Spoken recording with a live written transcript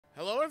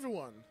Hello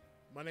everyone,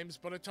 my name is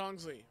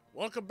Tongsly.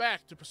 Welcome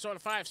back to Persona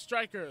 5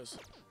 Strikers.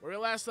 Where we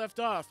last left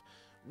off,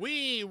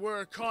 we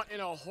were caught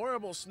in a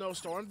horrible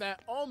snowstorm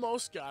that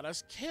almost got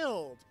us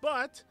killed,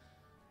 but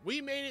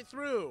we made it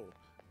through,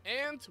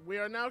 and we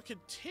are now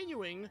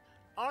continuing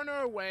on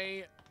our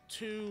way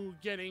to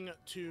getting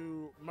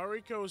to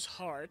Mariko's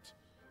heart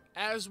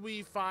as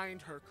we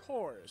find her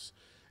cores.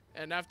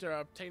 And after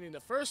obtaining the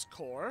first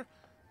core,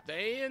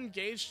 they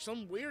engaged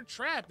some weird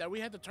trap that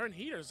we had to turn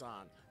heaters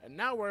on, and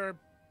now we're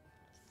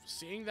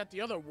seeing that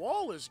the other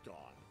wall is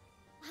gone.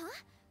 Huh?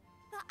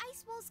 The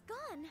ice wall's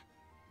gone.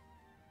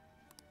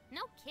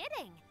 No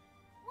kidding.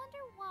 Wonder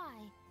why.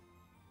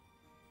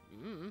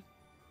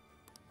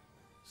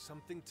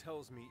 Something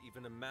tells me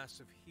even a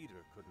massive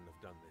heater couldn't have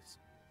done this.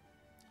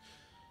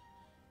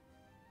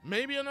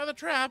 Maybe another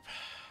trap.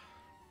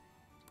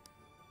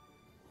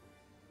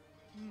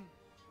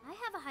 I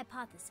have a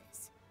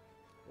hypothesis.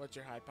 What's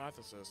your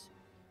hypothesis?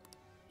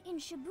 In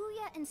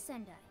Shibuya and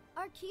Sendai,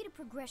 our key to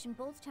progression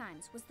both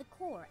times was the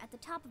core at the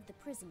top of the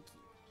prison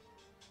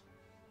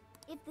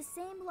key. If the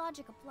same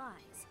logic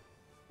applies,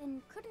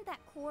 then couldn't that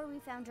core we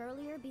found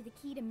earlier be the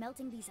key to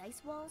melting these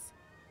ice walls?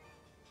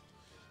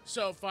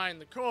 So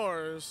find the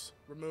cores,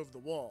 remove the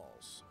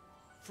walls,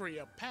 free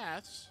up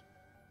paths,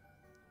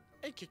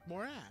 and kick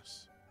more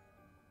ass.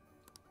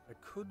 It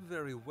could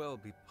very well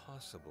be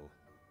possible.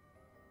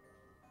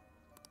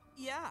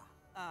 Yeah,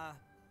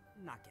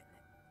 not getting it.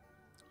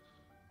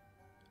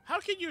 How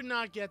can you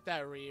not get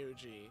that,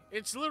 Ryuji?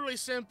 It's literally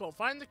simple.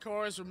 Find the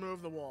cores,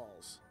 remove the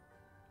walls.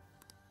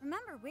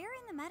 Remember, we're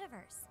in the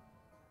metaverse.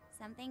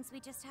 Some things we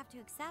just have to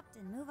accept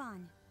and move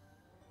on.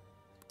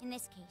 In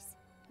this case,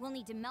 we'll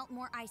need to melt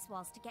more ice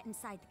walls to get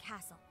inside the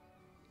castle.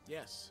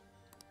 Yes.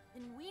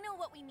 Then we know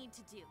what we need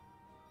to do.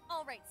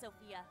 All right,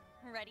 Sophia.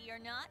 Ready or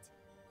not?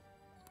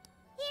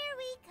 Here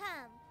we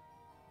come.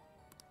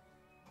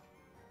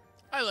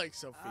 I like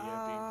Sophia being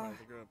part of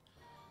the group.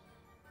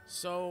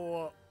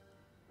 So,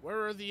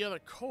 where are the other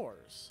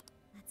cores?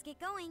 Let's get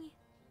going.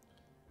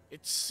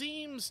 It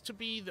seems to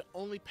be the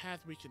only path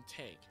we can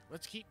take.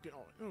 Let's keep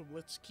going. Oh,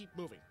 let's keep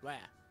moving. Blah.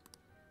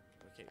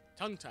 Okay,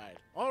 tongue-tied.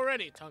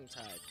 Already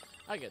tongue-tied.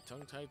 I get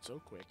tongue-tied so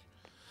quick.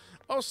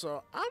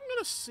 Also, I'm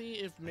gonna see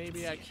if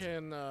maybe I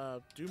can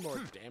do more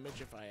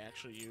damage if I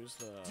actually use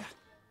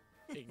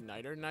the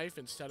igniter knife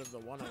instead of the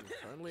one I'm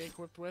currently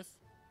equipped with.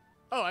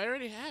 Oh, I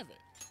already have it.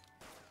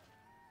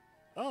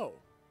 Oh.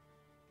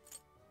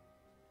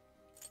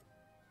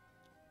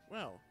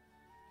 Well.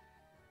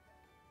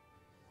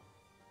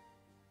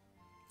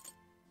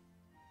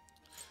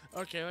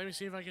 Okay, let me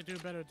see if I can do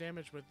better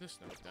damage with this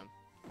knife then.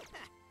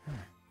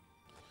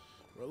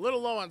 We're a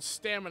little low on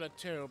stamina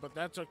too, but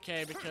that's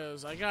okay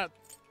because I got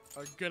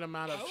a good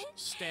amount of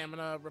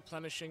stamina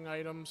replenishing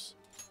items.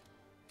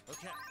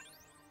 Okay.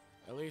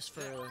 At least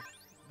for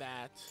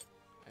that.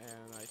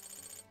 And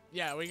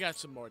yeah, we got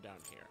some more down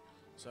here.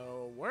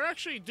 So we're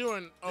actually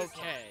doing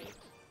okay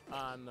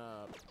on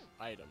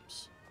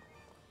items.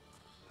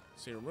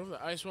 See, remove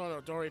the ice wall at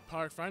Odori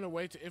Park. Find a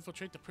way to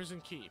infiltrate the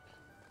prison keep.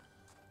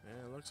 And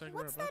it looks like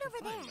What's we're about that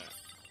to over find there?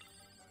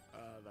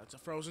 that. That's a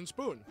frozen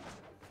spoon.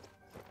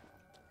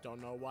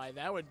 Don't know why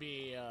that would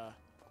be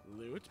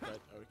loot, but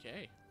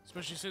okay.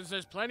 Especially since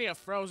there's plenty of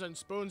frozen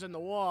spoons in the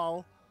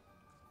wall.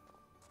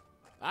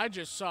 I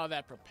just saw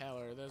that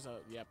propeller. There's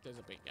a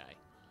big guy.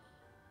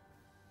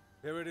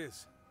 There it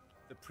is.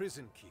 The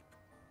prison keep.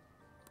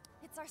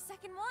 It's our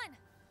second one.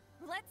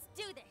 Let's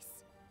do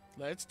this.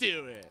 Let's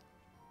do it.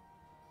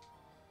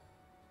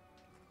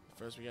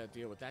 First, we gotta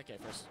deal with that guy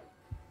first.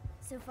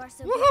 So far,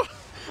 so Woohoo!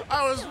 good.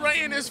 I was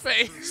right in his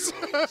face.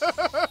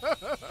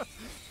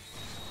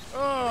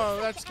 Oh,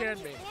 that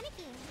scared me.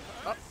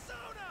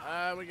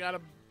 Oh, we got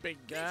a big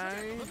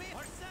guy.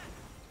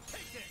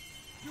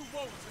 You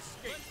won't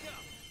escape.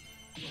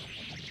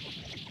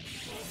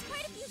 There's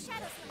quite a few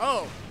shadows.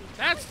 Oh,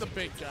 that's the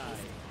big guy.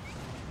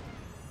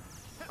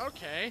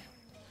 Okay.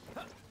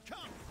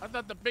 I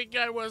thought the big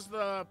guy was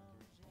the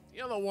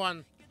other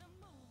one.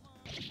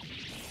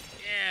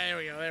 Yeah, there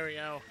we go, there we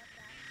go.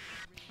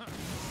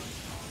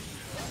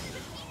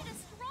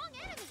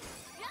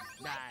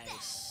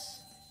 Nice.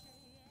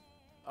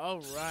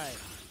 Alright.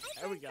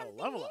 There we go,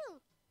 level up.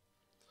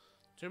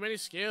 Too many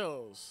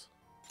skills.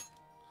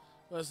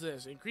 What's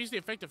this? Increase the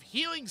effect of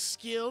healing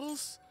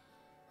skills?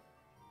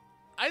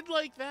 I'd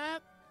like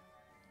that.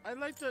 I'd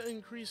like to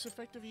increase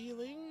effective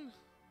healing.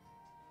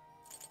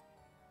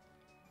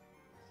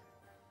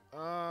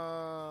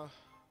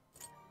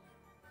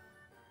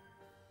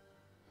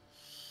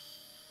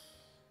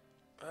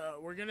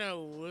 We're gonna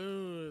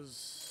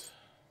lose.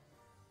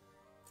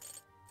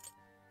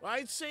 Well,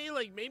 I'd say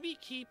like maybe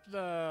keep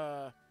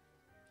that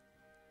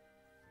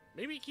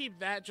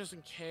just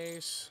in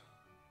case.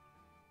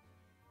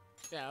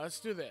 Yeah, let's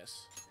do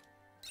this.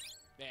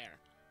 There.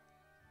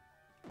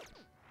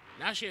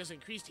 Now she has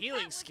increased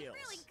healing skills.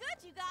 Really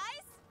good, you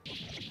guys.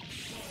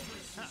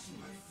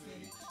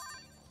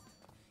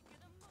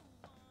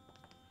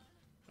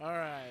 All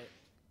right.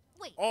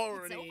 Wait,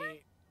 Already. it's over?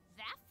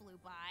 That flew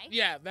by.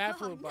 Yeah, that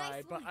flew Oh, by,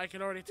 nice but one. I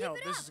can already tell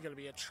Keep it this up. is gonna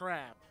be a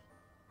trap.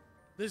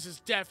 This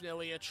is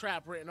definitely a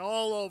trap written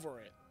all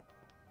over it.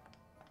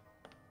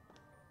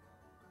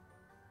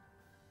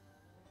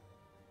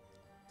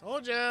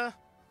 Told ya.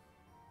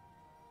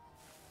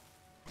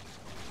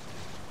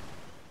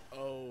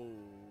 Oh,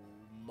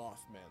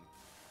 Mothman.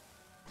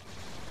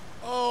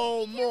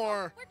 Oh,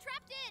 more. We're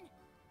trapped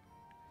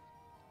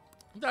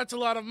in. That's a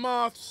lot of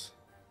moths.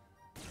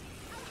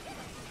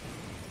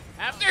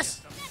 Have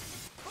this.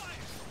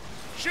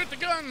 Shoot the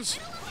guns.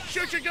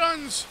 Shoot your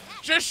guns.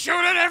 Just shoot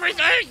at everything.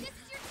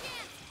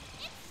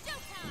 This is your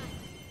chance.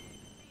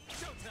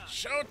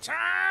 It's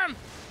showtime. Showtime.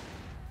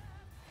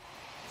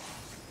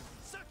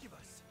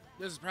 Succubus!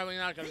 This is probably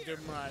not going to do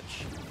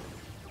much.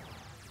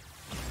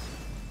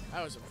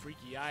 That was a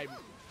freaky eye.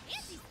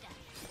 Anti-step.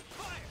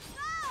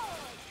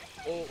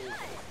 Oh. Good.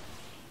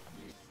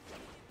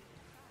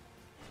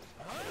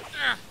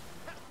 Ah.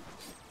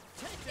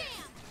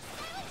 Damn.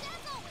 Silence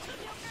as always,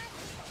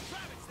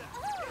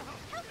 Joker.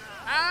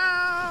 Oh,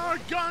 Ow!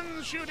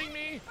 Guns shooting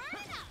me. burn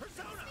it up.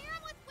 Spear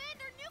 'em with wind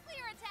or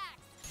nuclear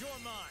attacks. You're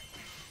mine.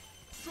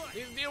 Strike!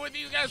 Need to deal with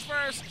these guys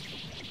first.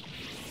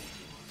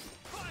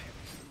 Fire!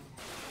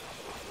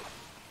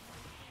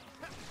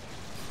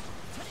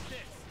 Take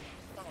this!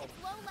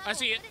 It's low level, I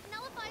see it. but it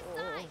nullifies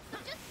size. So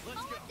just Let's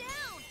mow go. it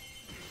down.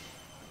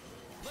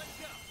 Let's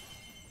go!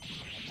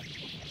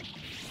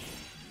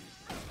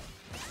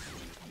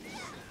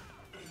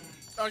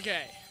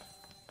 Okay.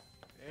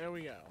 There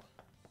we go.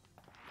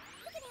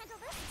 You can handle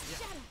this.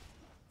 Shadow,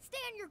 stay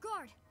on your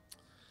guard.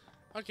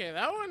 Okay,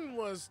 that one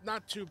was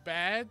not too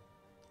bad.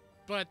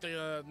 But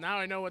now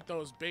I know what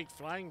those big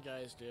flying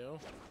guys do.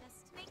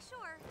 Just to make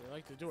sure. They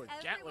like to do a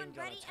Everyone Gatling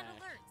gun ready attack. and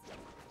alert.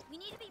 We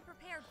need to be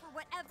prepared for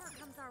whatever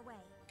comes our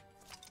way.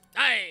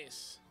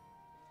 Nice!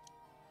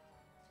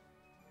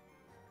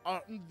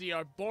 The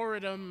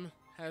Arboretum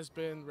has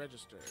been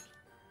registered.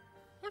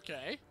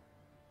 Okay.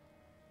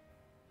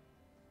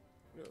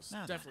 We'll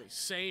Now definitely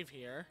save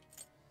here.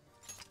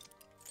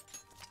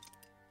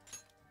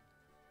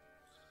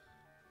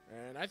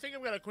 And I think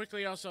I'm going to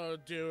quickly also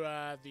do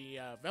the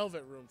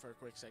Velvet Room for a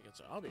quick second,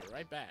 so I'll be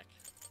right back.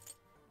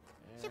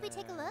 Should we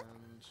take a look?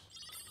 And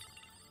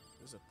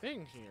there's a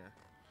thing here.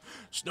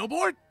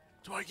 Snowboard?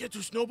 Do I get to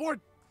snowboard?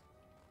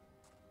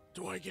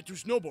 Do I get to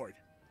snowboard?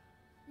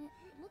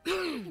 Looks like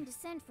we can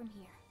descend from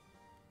here.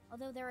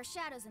 Although there are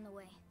shadows in the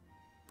way.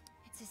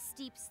 It's a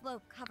steep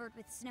slope covered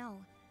with snow.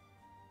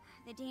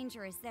 The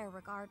danger is there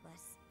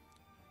regardless.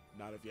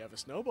 Not if you have a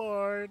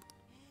snowboard.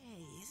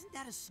 Hey, isn't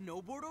that a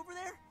snowboard over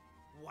there?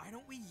 Why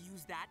don't we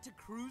use that to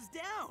cruise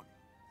down?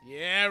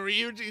 Yeah,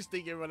 Ryuji's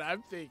thinking what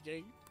I'm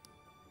thinking.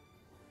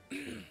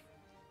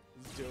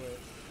 Let's do it.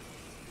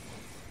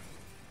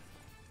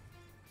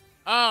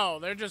 Oh,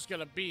 they're just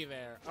gonna be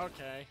there.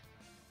 Okay.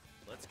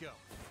 Let's go.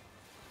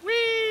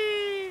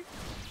 Whee!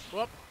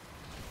 Whoop.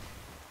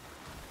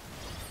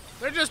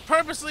 They're just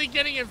purposely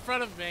getting in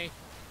front of me.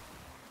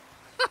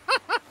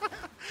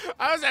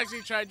 I was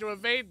actually trying to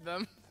evade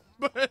them,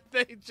 but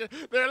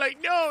they're like,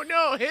 no,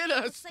 hit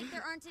us. Looks like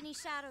there aren't any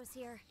shadows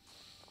here.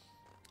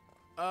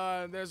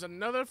 There's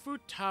another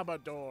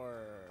Futaba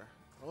door.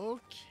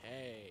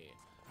 Okay.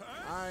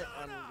 I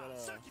am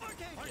gonna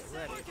get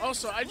ready.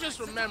 Also, I just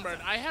remembered,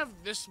 I have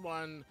this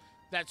one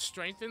that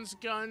strengthens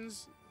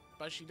guns,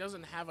 but she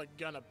doesn't have a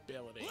gun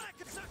ability.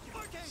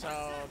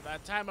 So,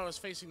 that time I was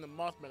facing the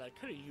Mothman, I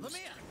could have used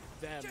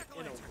them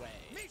in a way.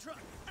 Mitra!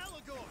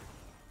 Allegor!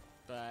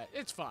 But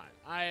it's fine.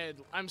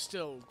 I'm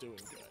still doing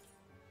good.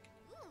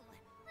 Ooh,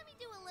 let me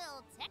do a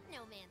little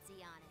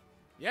technomancy on it.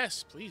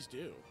 Yes, please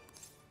do.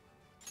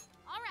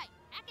 All right,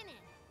 hacking in.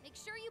 Make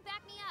sure you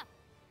back me up.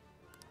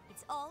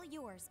 It's all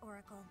yours,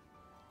 Oracle.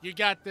 You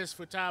got this,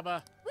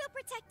 Futaba. We'll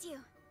protect you.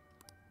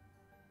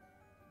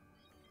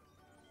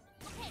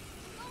 Okay,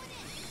 I'm going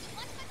in.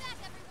 Watch my back,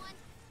 everyone.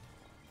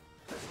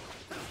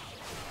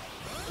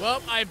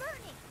 Well, I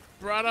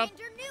brought up And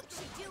your nuke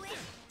should do it.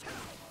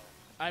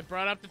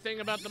 the thing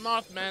about the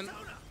Mothman.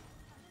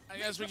 I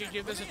guess we could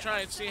give this a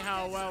try and see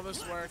how well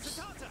this works.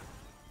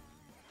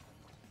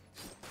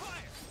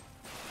 Fire!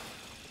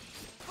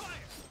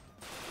 Fire!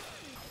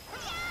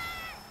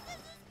 This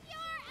is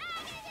pure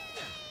agony.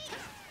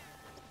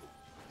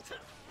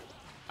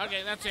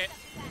 Okay, that's it.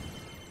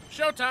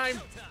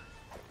 Showtime.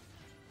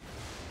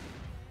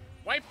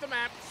 Wipe the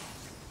map.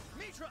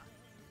 Mitra!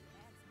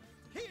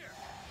 Here!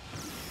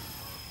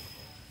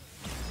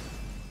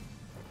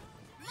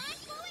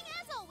 Mind-blowing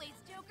as always,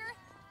 Joker.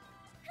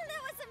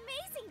 That was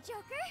amazing,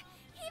 Joker.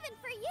 Even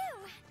for you.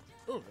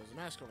 Ooh, there's a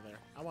mask over there.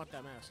 I want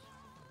that mask.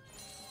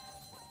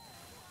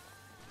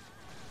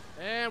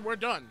 And we're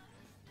done.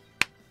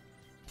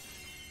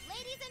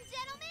 Ladies and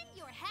gentlemen,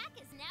 your hack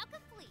is now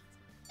complete.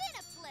 Been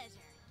a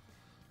pleasure.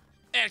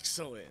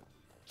 Excellent.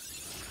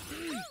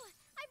 Oh,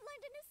 I've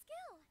learned a new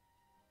skill.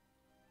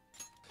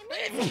 I'm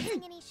not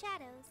seeing any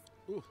shadows.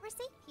 Ooh. We're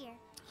safe here.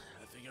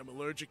 I think I'm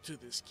allergic to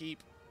this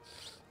keep.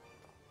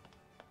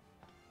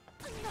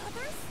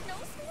 Another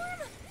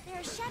snowstorm? There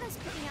are shadows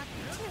picking up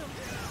here too.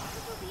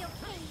 It will be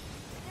okay.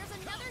 There's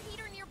another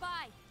heater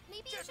nearby.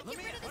 Maybe you should get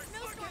rid of the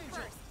snowstorm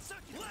first.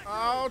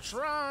 I'll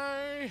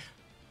try.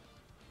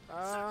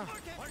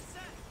 Market. We're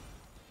set.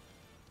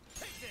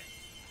 Take this.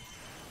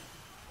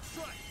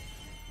 Strike.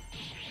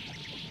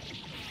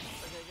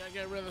 Okay, gotta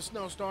get rid of the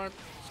snowstorm.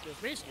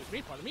 Excuse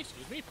me, pardon me,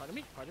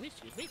 pardon me,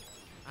 excuse me.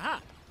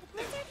 Aha! The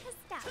blizzard has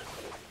stopped.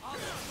 All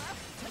that's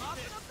left is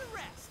mopping up the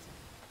rest.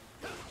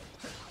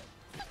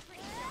 Try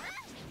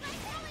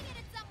throwing it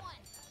at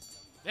someone!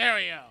 There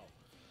we go.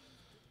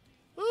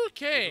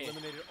 Okay. We've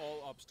eliminated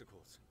all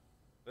obstacles.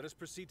 Let us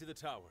proceed to the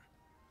tower.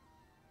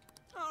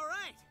 All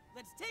right,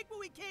 let's take what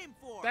we came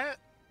for.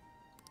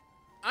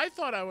 I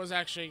thought I was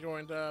actually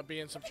going to be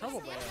in some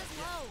trouble there.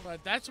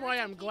 But that's why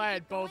I'm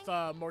glad both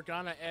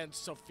Morgana and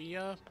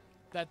Sophia,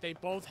 that they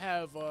both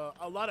have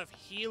a lot of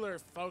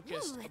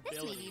healer-focused Ooh, this may be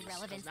abilities. 'Cause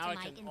relevant now to I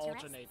my can interests.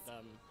 alternate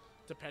them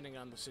depending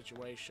on the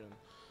situation.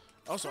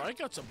 Also, I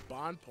got some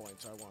bond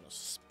points I want to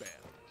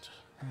spend.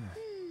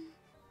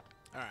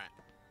 Alright.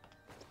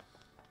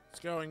 Let's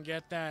go and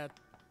get that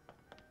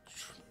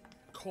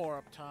core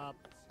up top.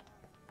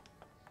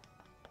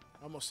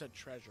 Almost said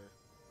treasure.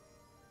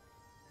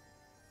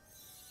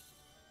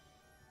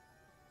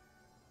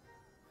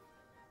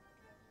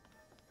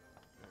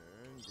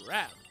 And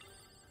grab.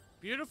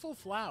 Beautiful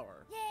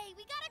flower. Yay,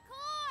 we got a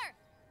core!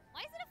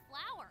 Why is it a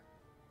flower?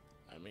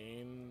 I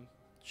mean,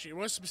 she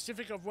was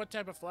specific of what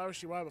type of flower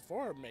she wanted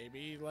before.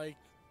 Maybe, like,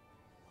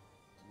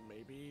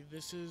 maybe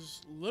this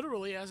is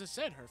literally, as it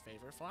said, her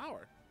favorite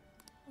flower.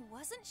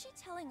 Wasn't she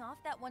telling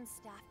off that one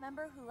staff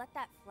member who let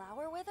that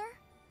flower wither?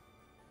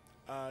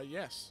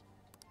 Yes.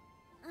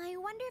 I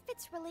wonder if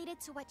it's related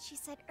to what she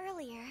said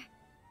earlier.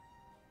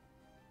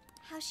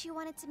 How she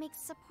wanted to make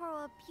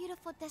Sapporo a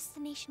beautiful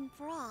destination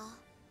for all.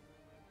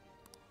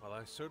 While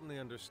I certainly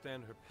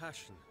understand her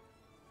passion,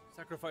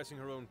 sacrificing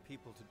her own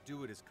people to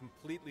do it is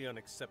completely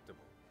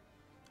unacceptable.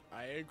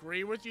 I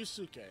agree with you,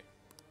 Suke.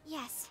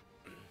 Yes,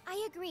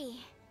 I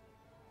agree.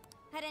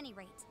 At any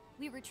rate,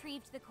 we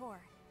retrieved the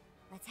core.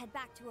 Let's head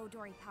back to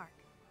Odori Park.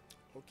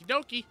 Okie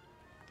dokie.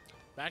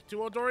 Back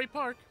to Odori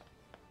Park.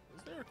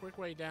 Is there a quick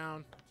way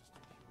down?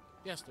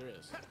 Yes, there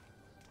is.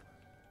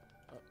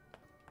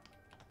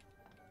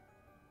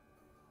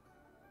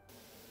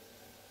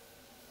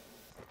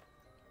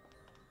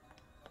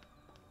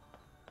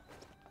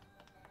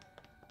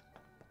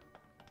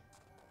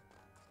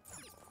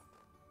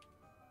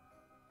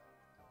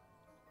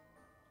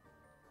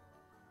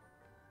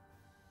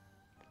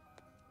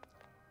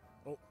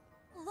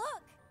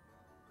 Look!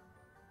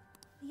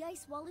 The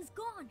ice wall is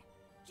gone,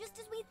 just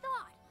as we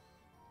thought.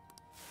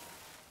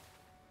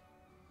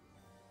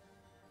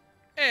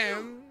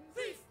 And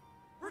Thief!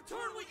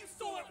 Return what you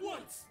stole at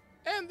once!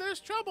 there's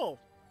trouble.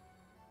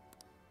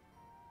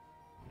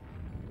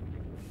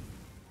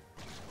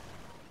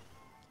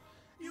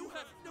 You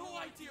have no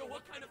idea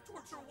what kind of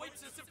torture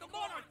awaits us if the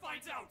monarch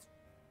finds out!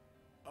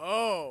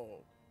 Oh,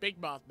 Big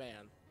Mouth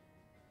Man.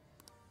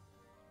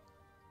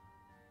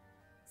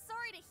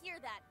 Sorry to hear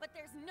that, but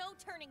there's no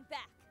turning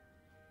back.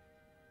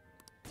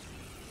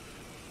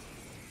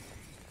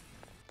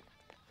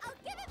 I'll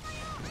give it my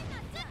all. I'm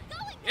not done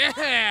going.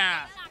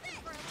 Yeah! Not good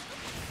for a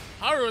loop.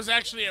 Haru is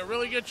actually a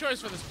really good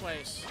choice for this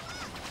place.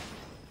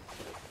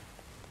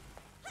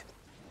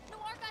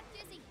 Noir got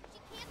dizzy. She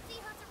can't see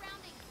her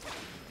surroundings.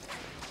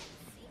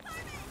 See,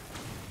 Carmen?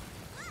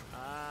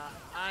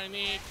 I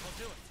need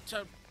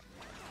to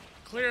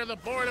clear the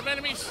board of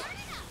enemies. Turn it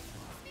up.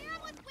 Spear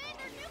 'em with wind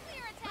or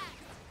nuclear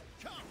attacks.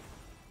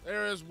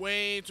 There is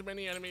way too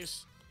many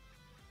enemies.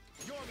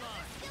 Still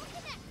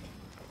connected.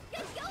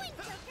 Get going,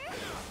 Joker.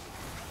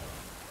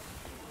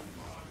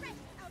 Right,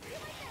 I'll do my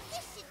best.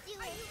 This should do it.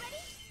 Are you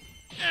ready?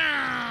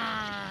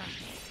 Ah!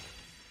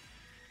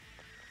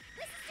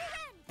 This is your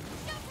end.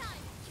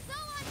 Showtime. It's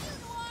all on you,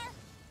 Noir.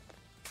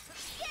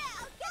 Yeah,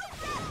 I'll get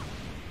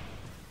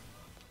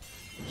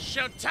it.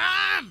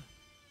 Showtime!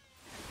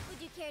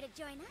 Would you care to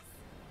join us?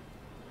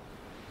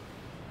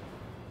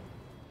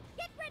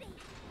 Get ready.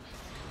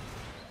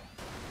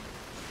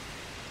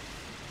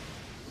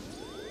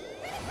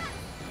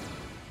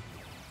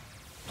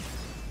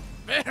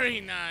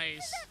 Very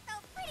nice. That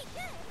felt pretty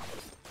good.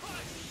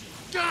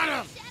 Got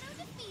him! Shadow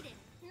defeated.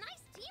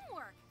 Nice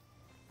teamwork.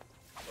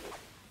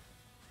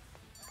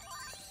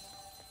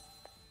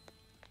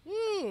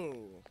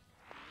 Woo!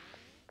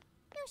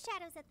 No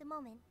shadows at the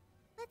moment.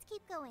 Let's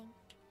keep going.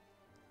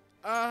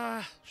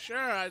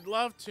 Sure, I'd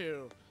love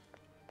to.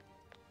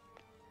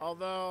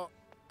 Although,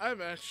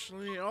 I'm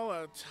actually all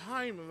out of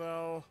time,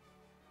 though.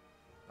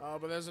 Oh,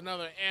 but there's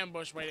another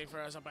ambush waiting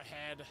for us up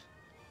ahead.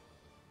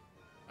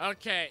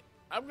 Okay,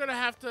 I'm gonna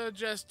have to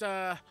just,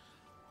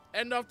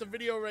 end off the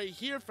video right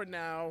here for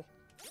now.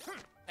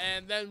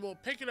 And then we'll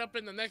pick it up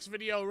in the next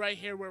video right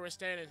here where we're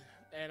standing.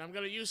 And I'm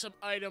gonna use some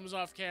items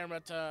off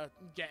camera to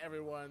get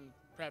everyone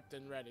prepped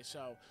and ready.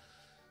 So,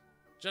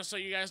 just so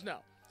you guys know.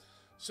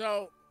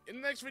 So, in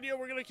the next video,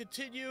 we're going to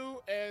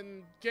continue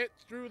and get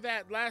through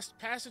that last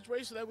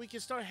passageway so that we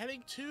can start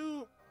heading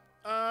to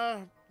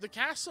the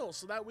castle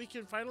so that we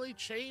can finally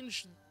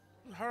change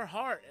her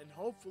heart and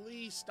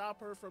hopefully stop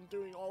her from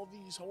doing all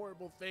these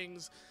horrible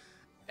things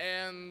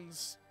and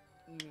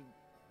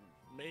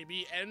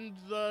maybe end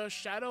the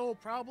shadow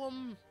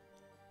problem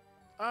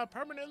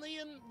permanently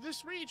in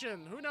this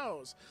region. Who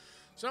knows?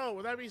 So,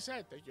 with that being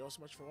said, thank you all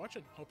so much for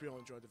watching. Hope you all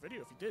enjoyed the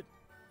video. If you did,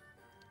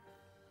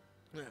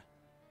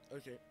 yeah,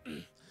 okay.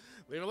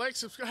 Leave a like,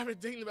 subscribe, and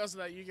ding the bell so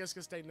that you guys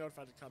can stay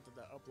notified of content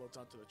that uploads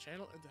onto the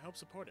channel and to help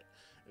support it.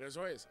 And as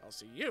always, I'll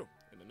see you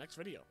in the next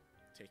video.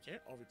 Take care,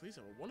 all of you please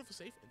have a wonderful,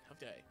 safe, and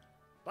healthy day.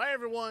 Bye,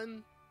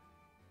 everyone!